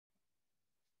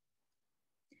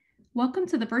Welcome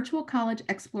to the Virtual College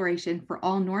Exploration for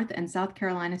all North and South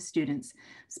Carolina students,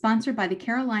 sponsored by the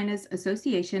Carolinas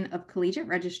Association of Collegiate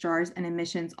Registrars and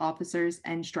Admissions Officers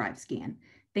and StriveScan.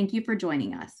 Thank you for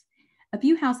joining us. A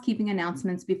few housekeeping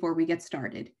announcements before we get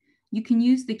started. You can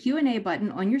use the Q&A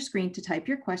button on your screen to type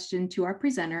your question to our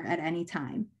presenter at any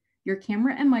time. Your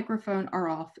camera and microphone are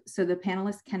off, so the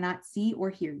panelists cannot see or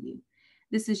hear you.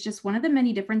 This is just one of the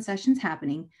many different sessions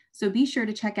happening, so be sure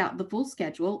to check out the full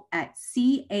schedule at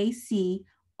CACRAO.org.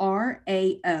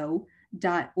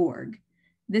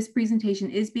 This presentation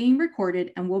is being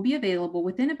recorded and will be available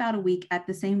within about a week at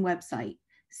the same website,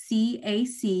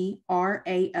 CACRAO.org.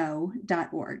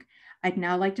 I'd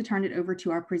now like to turn it over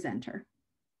to our presenter.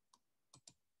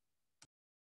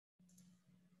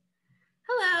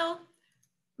 Hello,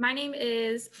 my name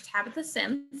is Tabitha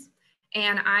Sims,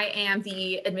 and I am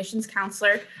the admissions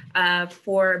counselor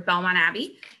for Belmont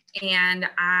Abbey. And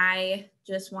I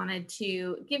just wanted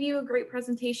to give you a great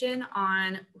presentation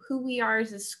on who we are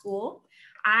as a school.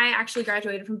 I actually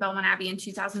graduated from Belmont Abbey in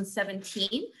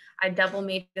 2017. I double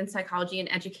majored in psychology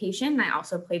and education, and I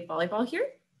also played volleyball here.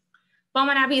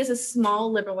 Belmont Abbey is a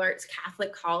small liberal arts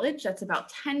Catholic college that's about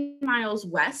 10 miles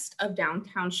west of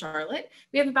downtown Charlotte.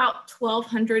 We have about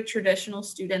 1,200 traditional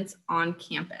students on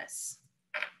campus.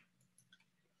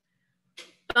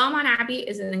 Belmont Abbey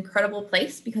is an incredible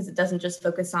place because it doesn't just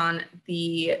focus on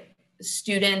the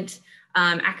student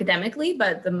academically,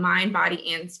 but the mind,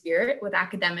 body, and spirit with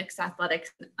academics,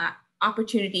 athletics,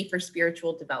 opportunity for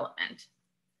spiritual development.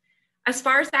 As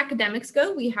far as academics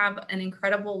go, we have an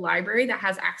incredible library that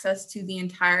has access to the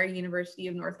entire University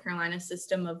of North Carolina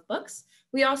system of books.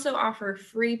 We also offer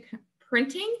free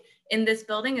printing in this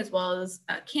building, as well as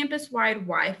campus-wide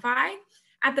Wi-Fi.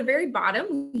 At the very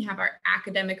bottom, we have our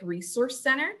Academic Resource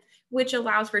Center, which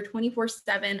allows for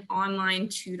 24/7 online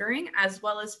tutoring, as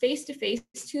well as face-to-face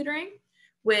tutoring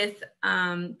with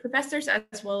professors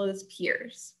as well as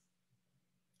peers.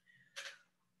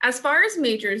 As far as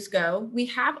majors go, we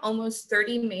have almost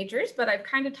 30 majors, but I've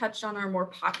kind of touched on our more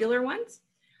popular ones.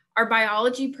 Our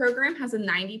biology program has a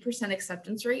 90%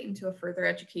 acceptance rate into a further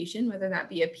education, whether that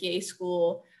be a PA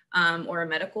school or a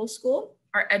medical school.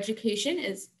 Our education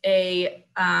is a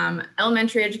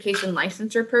elementary education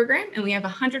licensure program, and we have a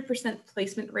 100%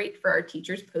 placement rate for our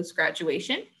teachers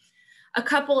post-graduation. A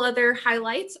couple other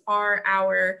highlights are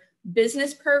our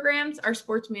business programs, our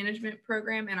sports management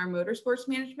program, and our motorsports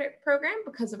management program.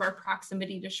 Because of our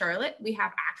proximity to Charlotte, we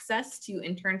have access to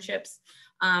internships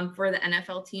for the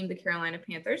NFL team, the Carolina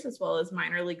Panthers, as well as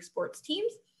minor league sports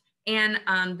teams, and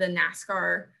the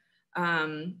NASCAR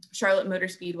Charlotte Motor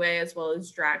Speedway, as well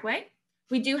as Dragway.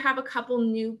 We do have a couple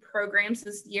new programs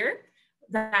this year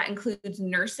that includes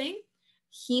nursing,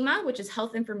 HEMA, which is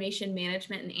Health Information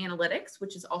Management and Analytics,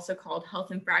 which is also called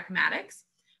Health and Pragmatics,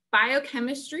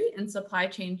 biochemistry, and supply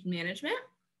chain management.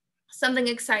 Something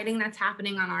exciting that's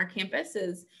happening on our campus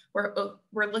is we're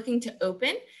looking to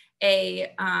open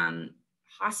a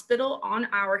hospital on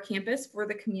our campus for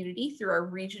the community through our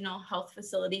regional health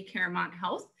facility, Caromont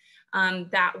Health.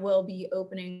 That will be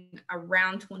opening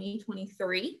around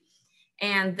 2023.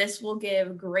 And this will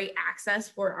give great access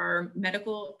for our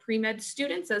medical pre-med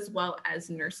students as well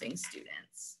as nursing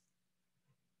students.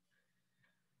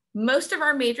 Most of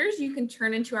our majors you can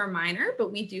turn into our minor,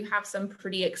 but we do have some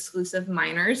pretty exclusive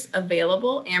minors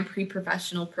available and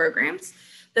pre-professional programs.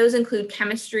 Those include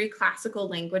chemistry, classical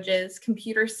languages,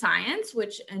 computer science,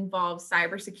 which involves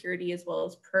cybersecurity as well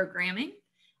as programming,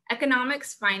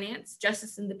 economics, finance,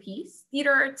 justice and the peace,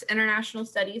 theater arts, international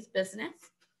studies, business.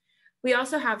 We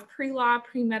also have pre-law,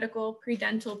 pre-medical,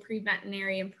 pre-dental,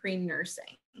 pre-veterinary, and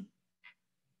pre-nursing.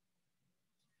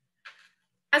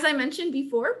 As I mentioned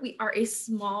before, we are a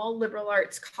small liberal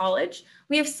arts college.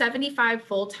 We have 75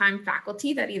 full-time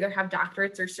faculty that either have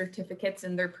doctorates or certificates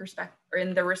in their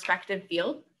respective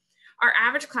field. Our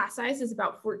average class size is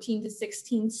about 14 to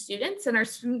 16 students, and our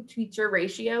student-teacher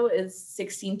ratio is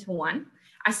 16:1.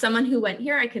 As someone who went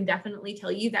here, I can definitely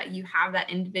tell you that you have that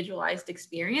individualized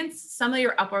experience. Some of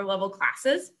your upper level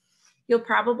classes, you'll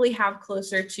probably have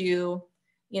closer to,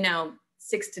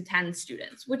 6 to 10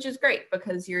 students, which is great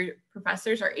because your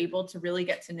professors are able to really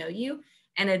get to know you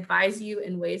and advise you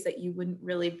in ways that you wouldn't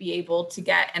really be able to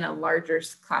get in a larger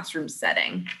classroom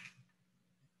setting.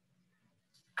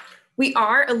 We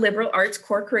are a liberal arts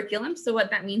core curriculum. So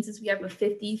what that means is we have a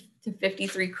 50 to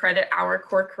 53 credit hour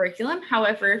core curriculum.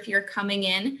 However, if you're coming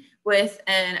in with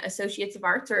an Associates of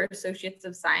Arts or Associates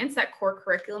of Science, that core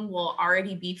curriculum will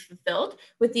already be fulfilled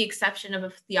with the exception of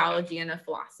a theology and a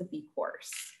philosophy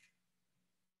course.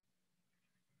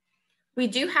 We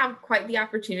do have quite the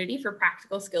opportunity for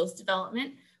practical skills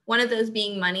development. One of those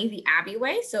being Money the Abbey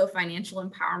Way, so a financial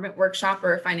empowerment workshop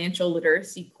or a financial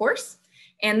literacy course.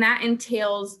 And that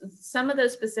entails some of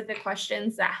those specific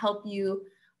questions that help you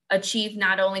achieve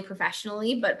not only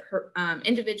professionally, but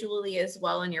individually as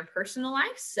well in your personal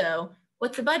life. So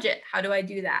what's a budget? How do I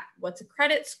do that? What's a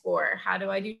credit score? How do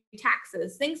I do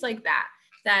taxes? Things like that,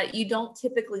 that you don't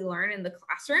typically learn in the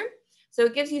classroom. So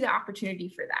it gives you the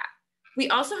opportunity for that. We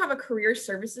also have a career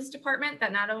services department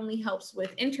that not only helps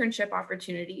with internship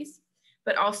opportunities,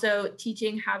 but also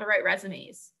teaching how to write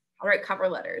resumes, how to write cover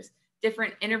letters,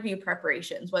 different interview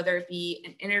preparations, whether it be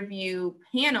an interview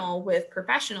panel with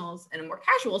professionals in a more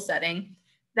casual setting.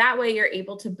 That way you're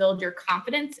able to build your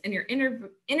confidence and your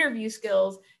interview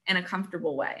skills in a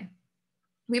comfortable way.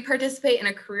 We participate in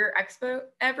a career expo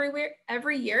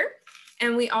every year.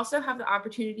 And we also have the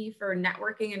opportunity for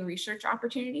networking and research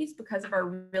opportunities because of our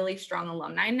really strong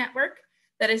alumni network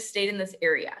that has stayed in this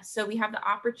area. So we have the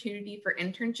opportunity for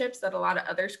internships that a lot of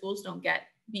other schools don't get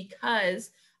because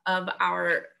of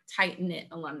our tight-knit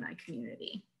alumni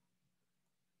community.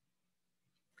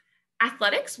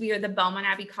 Athletics, we are the Belmont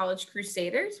Abbey College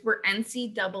Crusaders. We're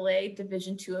NCAA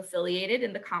Division II affiliated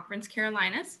in the Conference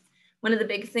Carolinas. One of the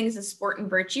big things is sport and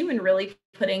virtue and really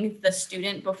putting the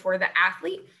student before the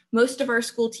athlete. Most of our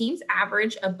school teams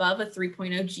average above a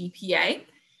 3.0 GPA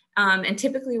and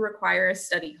typically require a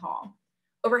study hall.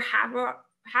 Over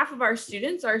half of our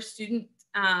students are student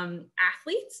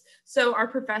athletes. So our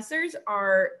professors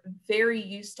are very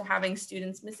used to having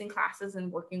students missing classes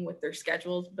and working with their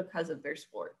schedules because of their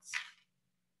sports.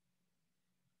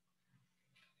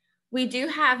 We do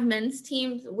have men's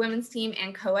teams, women's team,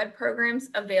 and co-ed programs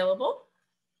available.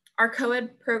 Our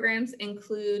co-ed programs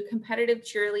include competitive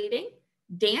cheerleading,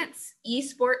 dance,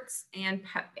 esports, and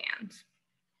pep band.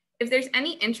 If there's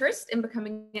any interest in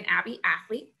becoming an Abbey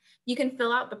athlete, you can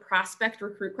fill out the prospect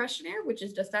recruit questionnaire, which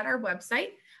is just at our website,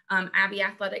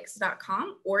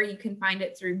 abbeyathletics.com, or you can find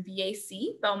it through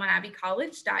BAC,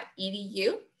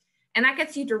 belmontabbeycollege.edu, and that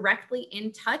gets you directly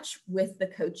in touch with the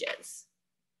coaches.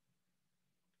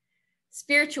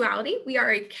 Spirituality, we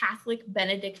are a Catholic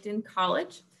Benedictine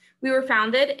college. We were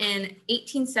founded in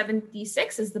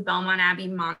 1876 as the Belmont Abbey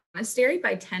Monastery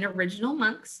by 10 original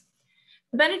monks.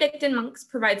 The Benedictine monks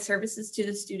provide services to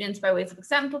the students by ways of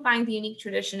exemplifying the unique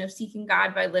tradition of seeking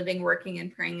God by living, working,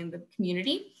 and praying in the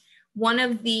community. One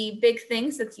of the big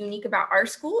things that's unique about our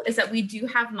school is that we do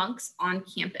have monks on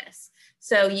campus.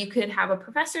 So you could have a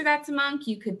professor that's a monk,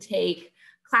 you could take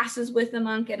classes with a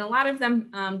monk, and a lot of them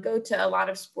go to a lot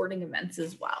of sporting events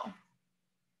as well.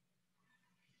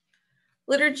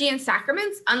 Liturgy and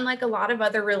sacraments, unlike a lot of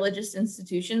other religious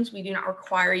institutions, we do not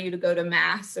require you to go to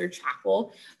mass or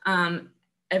chapel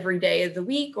every day of the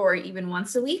week or even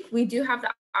once a week. We do have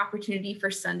the opportunity for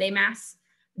Sunday mass,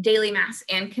 daily mass,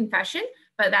 and confession,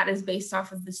 but that is based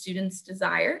off of the student's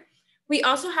desire. We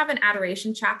also have an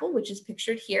adoration chapel, which is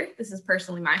pictured here. This is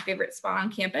personally my favorite spot on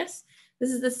campus.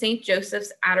 This is the St.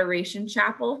 Joseph's Adoration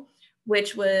Chapel,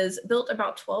 which was built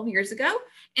about 12 years ago.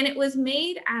 And it was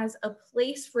made as a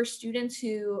place for students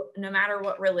who, no matter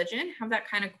what religion, have that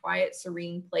kind of quiet,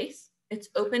 serene place. It's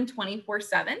open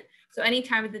 24/7. So any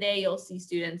time of the day, you'll see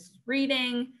students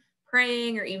reading,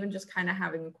 praying, or even just kind of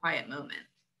having a quiet moment.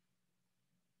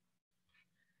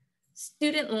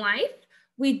 Student life,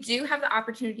 we do have the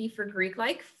opportunity for Greek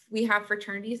life. We have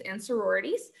fraternities and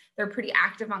sororities. They're pretty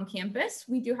active on campus.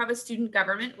 We do have a student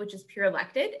government, which is peer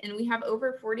elected, and we have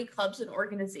over 40 clubs and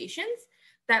organizations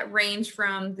that range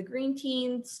from the Green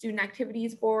Teens, Student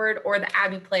Activities Board, or the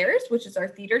Abbey Players, which is our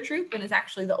theater troupe and is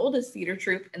actually the oldest theater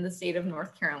troupe in the state of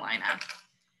North Carolina.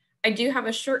 I do have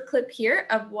a short clip here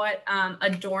of what a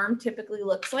dorm typically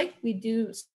looks like. We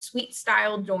do suite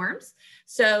style dorms.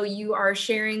 So you are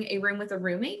sharing a room with a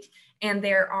roommate, and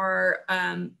there are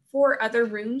 4 other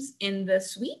rooms in the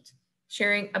suite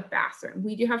sharing a bathroom.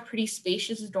 We do have pretty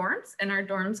spacious dorms, and our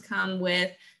dorms come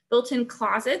with built-in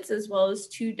closets as well as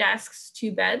 2 desks,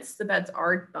 2 beds. The beds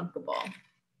are bunkable.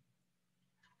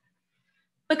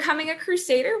 Becoming a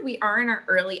Crusader, we are in our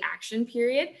early action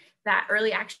period. That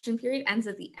early action period ends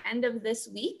at the end of this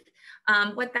week.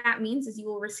 What that means is you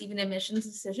will receive an admissions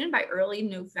decision by early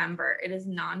November. It is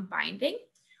non-binding.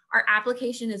 Our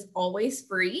application is always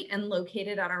free and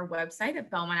located on our website at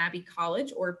Belmont Abbey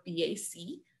College or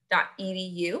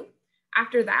bac.edu.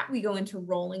 After that, we go into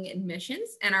rolling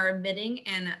admissions and are admitting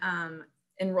and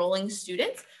enrolling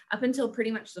students up until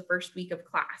pretty much the first week of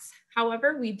class.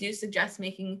 However, we do suggest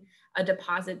making a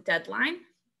deposit deadline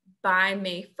by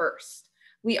May 1st.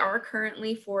 We are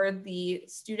currently, for the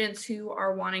students who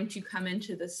are wanting to come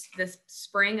into this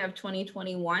spring of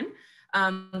 2021,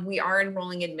 we are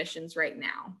enrolling admissions right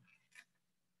now.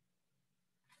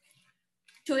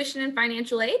 Tuition and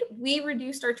financial aid, we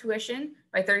reduced our tuition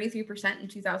by 33% in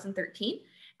 2013.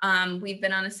 We've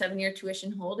been on a 7-year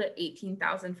tuition hold at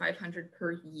 $18,500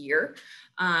 per year.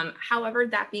 However,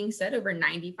 that being said, over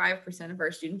 95% of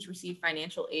our students receive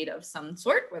financial aid of some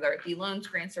sort, whether it be loans,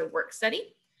 grants, or work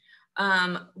study.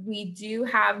 We do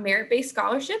have merit-based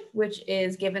scholarship, which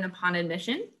is given upon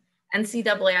admission, and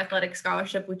NCAA athletic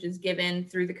scholarship, which is given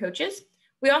through the coaches.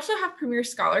 We also have premier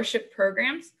scholarship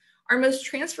programs. Our most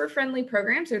transfer-friendly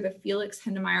programs are the Felix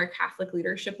Hendemeyer Catholic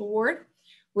Leadership Award,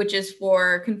 which is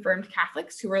for confirmed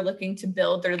Catholics who are looking to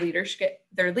build their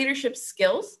leadership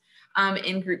skills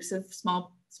in groups of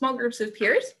small groups of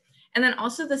peers. And then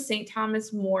also the St.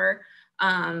 Thomas More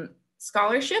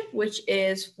Scholarship, which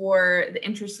is for the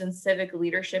interest in civic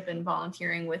leadership and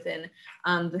volunteering within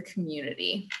the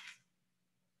community.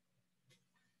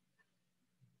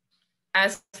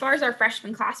 As far as our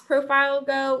freshman class profile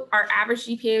go, our average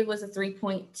GPA was a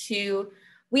 3.2.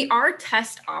 We are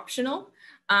test optional.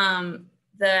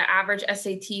 The average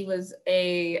SAT was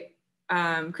a,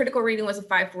 critical reading was a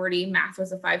 540, math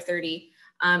was a 530,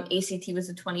 ACT was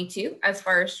a 22. As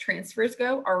far as transfers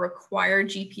go, our required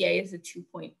GPA is a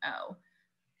 2.0.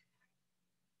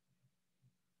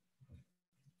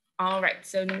 All right,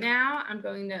 so now I'm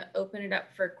going to open it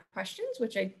up for questions,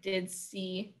 which I did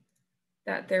see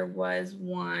that there was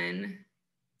one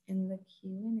in the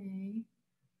Q&A.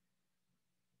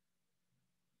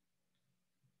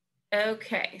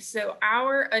 Okay, so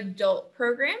our adult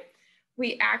program,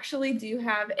 we actually do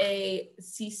have a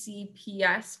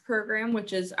CCPS program,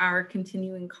 which is our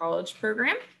continuing college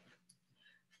program.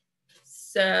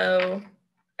 So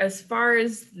as far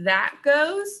as that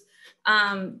goes,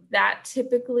 that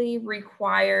typically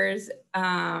requires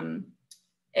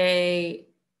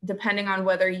depending on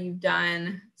whether you've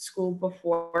done school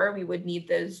before, we would need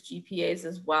those GPAs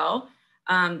as well.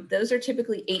 Those are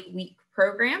typically 8-week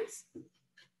programs.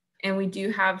 And we do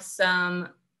have some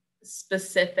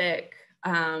specific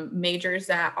majors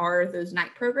that are those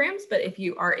night programs, but if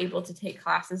you are able to take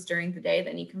classes during the day,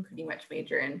 then you can pretty much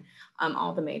major in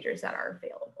all the majors that are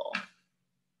available.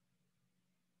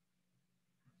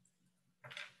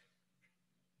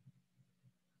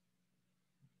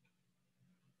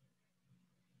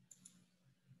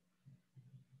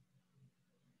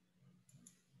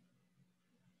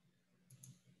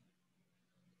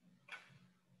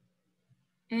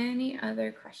 Any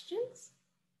other questions?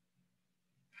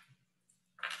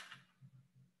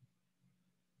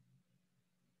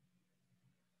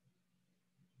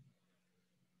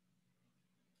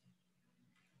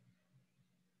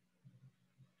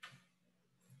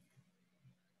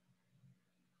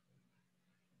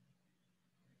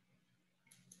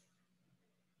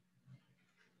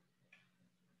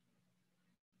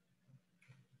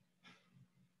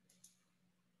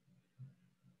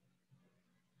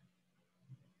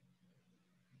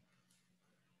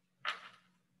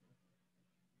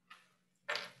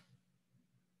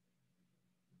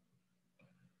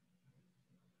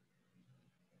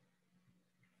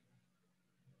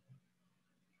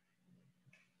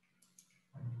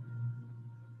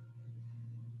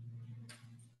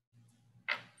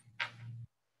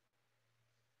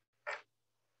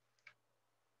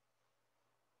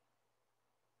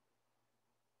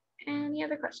 Any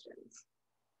other questions?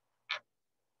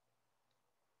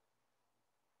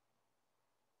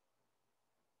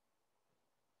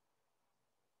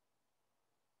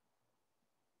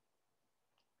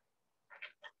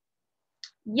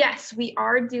 Yes, we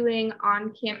are doing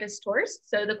on-campus tours.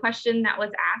 So the question that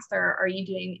was asked are you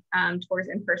doing tours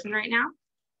in person right now?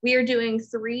 We are doing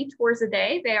 3 tours a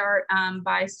day. They are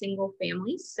by single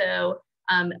families, so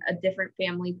a different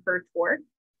family per tour.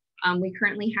 We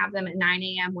currently have them at 9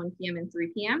 a.m., 1 p.m., and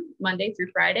 3 p.m., Monday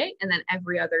through Friday, and then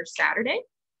every other Saturday.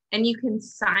 And you can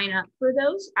sign up for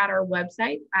those at our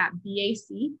website at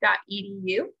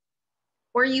bac.edu,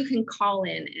 or you can call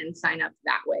in and sign up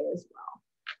that way as well.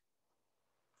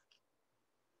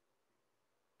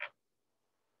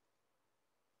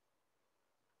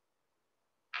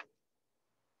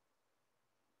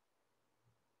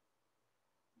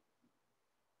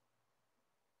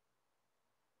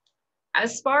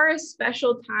 As far as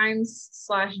special times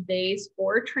 / days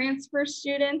for transfer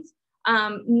students,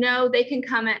 no, they can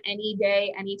come at any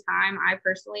day, anytime. I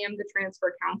personally am the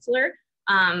transfer counselor.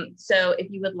 So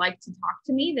if you would like to talk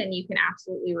to me, then you can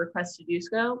absolutely request to do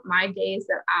so. My days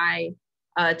that I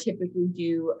typically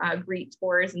do greet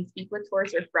tours and speak with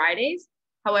tours are Fridays.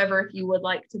 However, if you would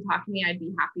like to talk to me, I'd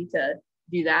be happy to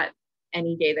do that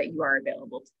any day that you are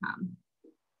available to come.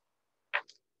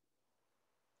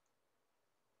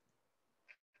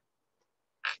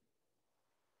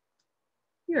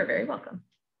 You are very welcome.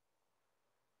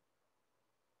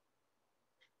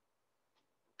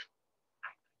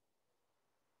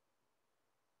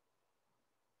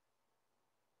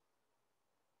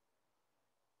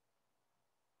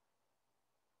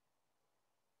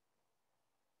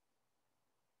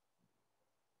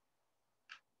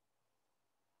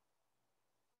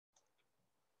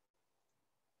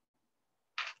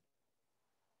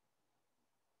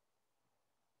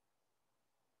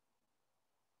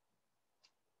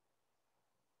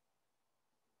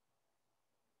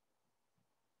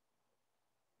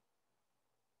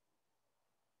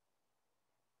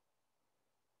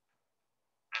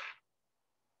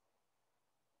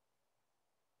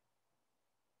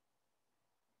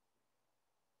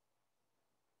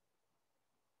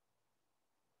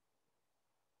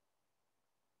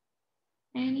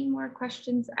 Any more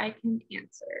questions I can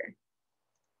answer?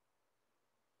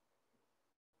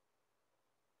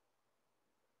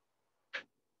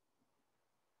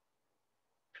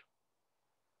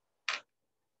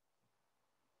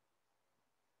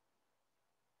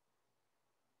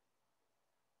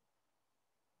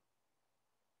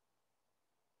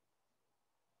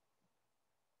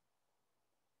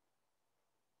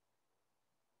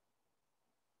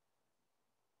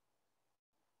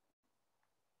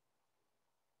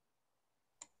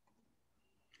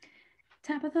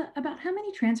 Tabitha, about how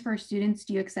many transfer students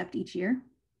do you accept each year?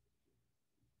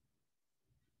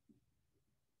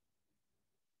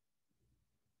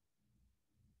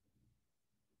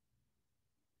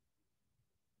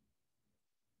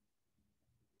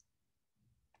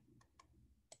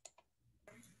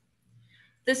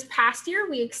 This past year,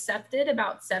 we accepted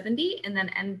about 70 and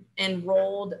then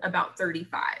enrolled about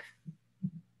 35.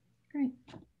 Great.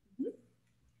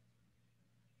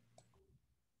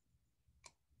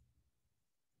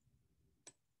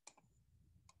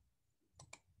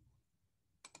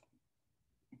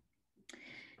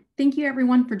 Thank you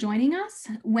everyone for joining us.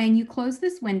 When you close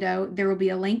this window, there will be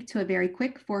a link to a very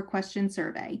quick 4-question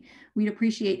survey. We'd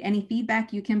appreciate any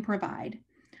feedback you can provide.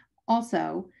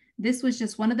 Also, this was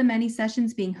just one of the many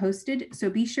sessions being hosted, so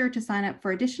be sure to sign up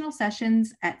for additional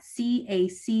sessions at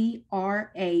CACRAO.org.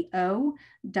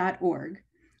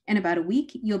 In about a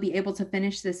week, you'll be able to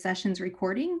finish this session's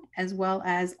recording, as well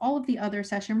as all of the other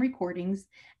session recordings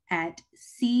at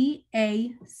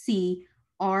CACRAO.org.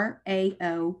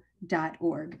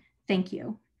 Thank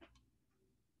you.